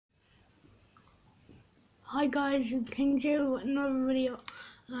Hi guys, it's King Joe with another video,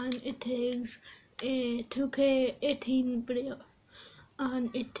 and it is a 2K18 video,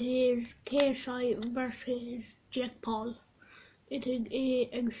 and it is KSI versus Jake Paul. It is a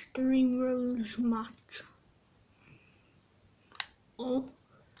Extreme Rules match. Oh,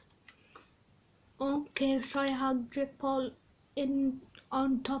 KSI had Jake Paul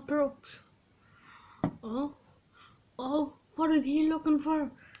on top ropes. Oh, what is he looking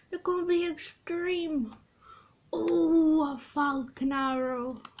for? It's gonna be extreme. Oh, a Falcon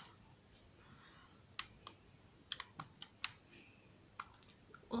Arrow.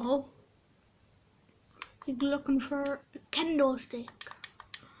 Oh, he's looking for a kendo stick.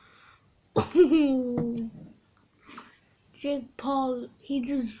 Oh, Jake Paul, he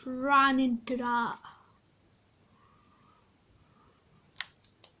just ran into that.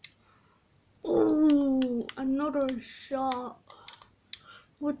 Oh, another shot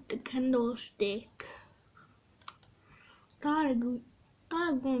with the kendo stick.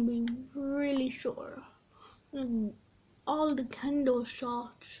 That's gonna be really sore. And all the kendo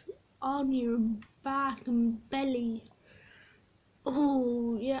shots on your back and belly.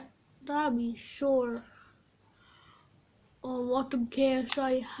 Oh yeah, that'd be sure. Oh, what the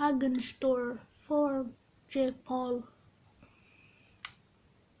KSI had in store for Jake Paul.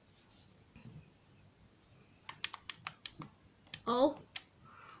 Oh,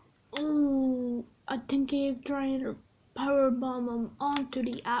 I think he's trying to powerbomb him onto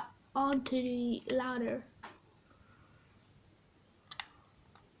the ladder.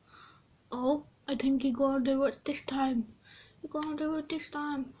 Oh, I think he's gonna do it this time.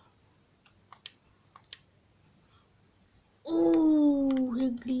 Oh,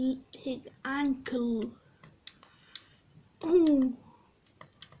 his ankle. Oh,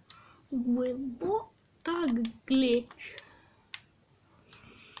 wait, what? That's a glitch.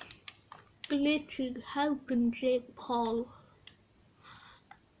 Glitch is helping Jake Paul.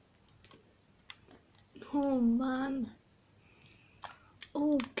 Oh man.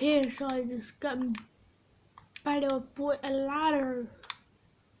 Oh, KSI just getting beat up with a ladder.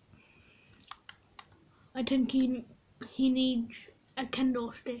 I think he needs a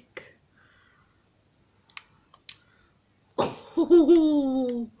kendo stick.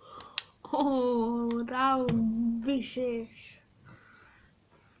 Oh, that was vicious.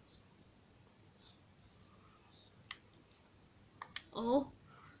 Oh,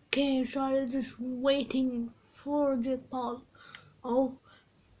 KSI is just waiting for Jake Paul. Oh,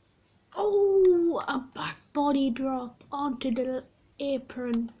 a back body drop onto the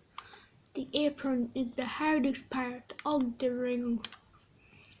apron. The apron is the hardest part of the ring.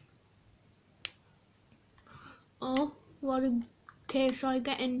 Oh, what is KSI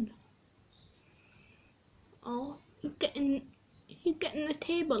getting? Oh, he's getting a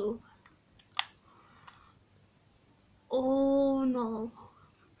table. Oh no,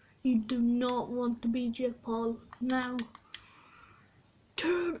 you do not want to be Jake Paul now.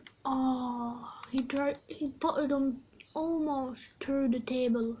 He put it on almost through the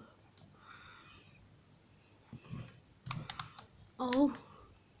table. Oh.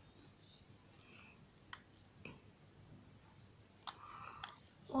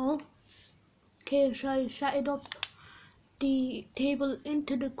 KSI set it up the table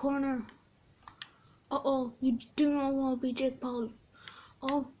into the corner. You do not want to be Jake Paul.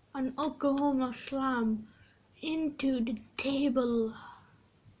 Oh, an Oklahoma slam into the table.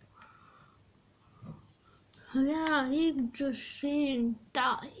 Yeah, he's just saying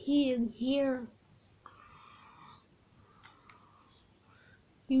that he is here.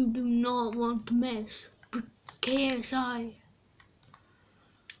 You do not want to mess with KSI.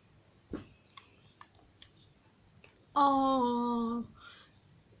 Oh,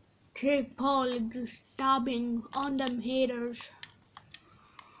 Jake Paul is just stabbing on them haters.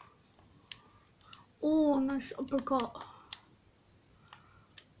 Oh, nice uppercut.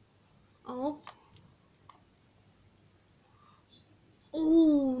 Oh,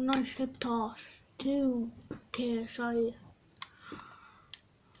 nice hip toss to KSI.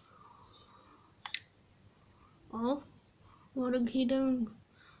 Oh, what is he doing?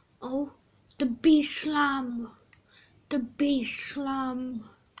 Oh, the beast slam. The beast slam.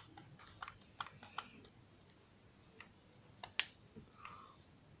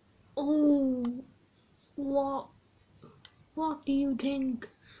 Oh, what do you think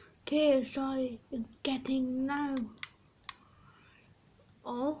KSI is getting now?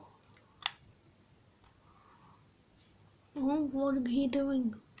 Oh, what is he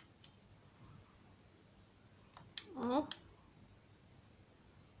doing? Oh,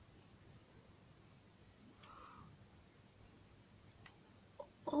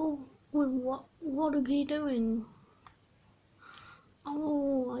 Wait, what are he doing?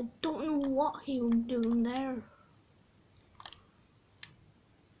 Oh, I don't know what he was doing there.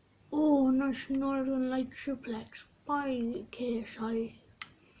 Oh, nice Northern Light suplex by KSI.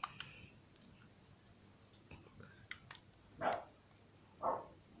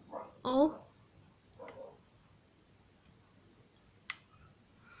 Oh.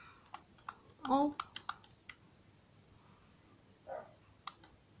 Oh.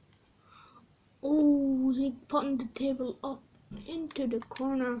 Oh, he putting the table up into the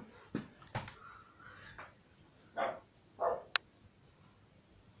corner.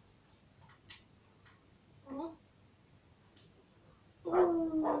 Oh.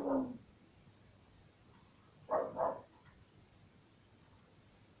 Oh.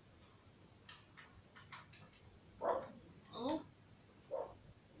 Oh.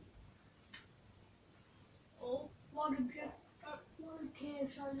 Oh. What a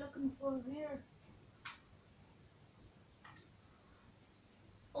KSI looking for here?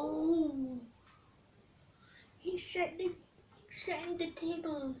 Oh. He's setting the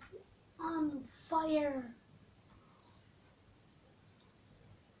table on fire.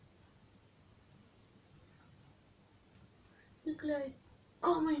 Look like,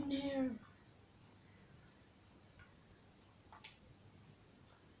 come in here.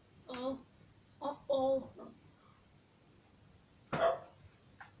 Oh. Uh-oh.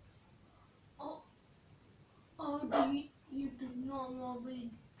 Oh. Oh, you do not want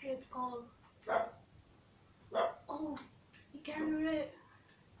me, Jake Paul. Oh, you carried it.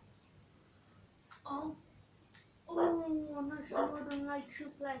 Oh. Oh, nice Northern Light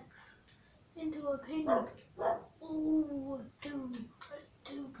suplex into a pin. Oh, two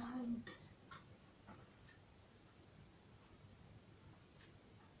count.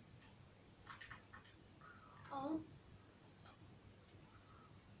 Oh.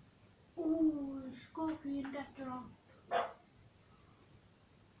 Oh, Scorpion Death Drop.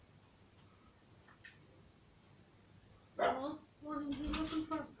 Oh, what is he looking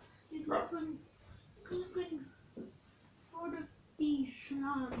for? He's looking for the B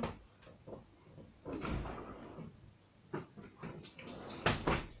slam.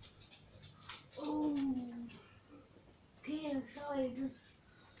 Oh, KSI just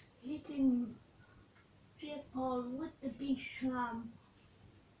hitting Jake Paul with the B slam.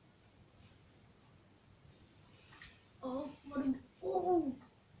 Oh, what is, oh,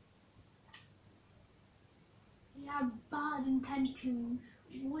 he had bad intentions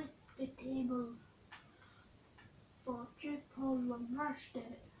with the table, but Jake Paul reversed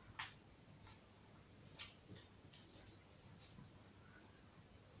it.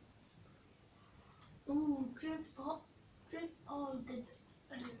 Oh, Jake Paul did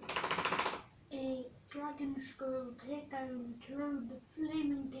a dragon screw takedown through the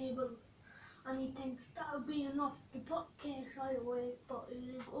flaming table, and he thinks that'll be enough to put KSI away, but it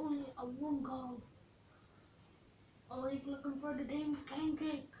is only a one call. Oh, he's looking for the King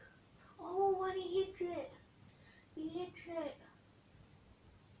Kick. Oh, when he hits it, he hits it.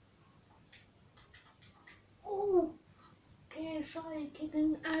 Oh, KSI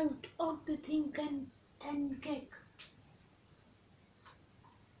kicking out of the King 10 kick.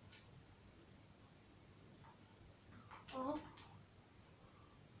 Oh,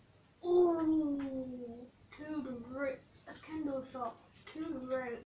 oh, to the right, a kendo shot to the right.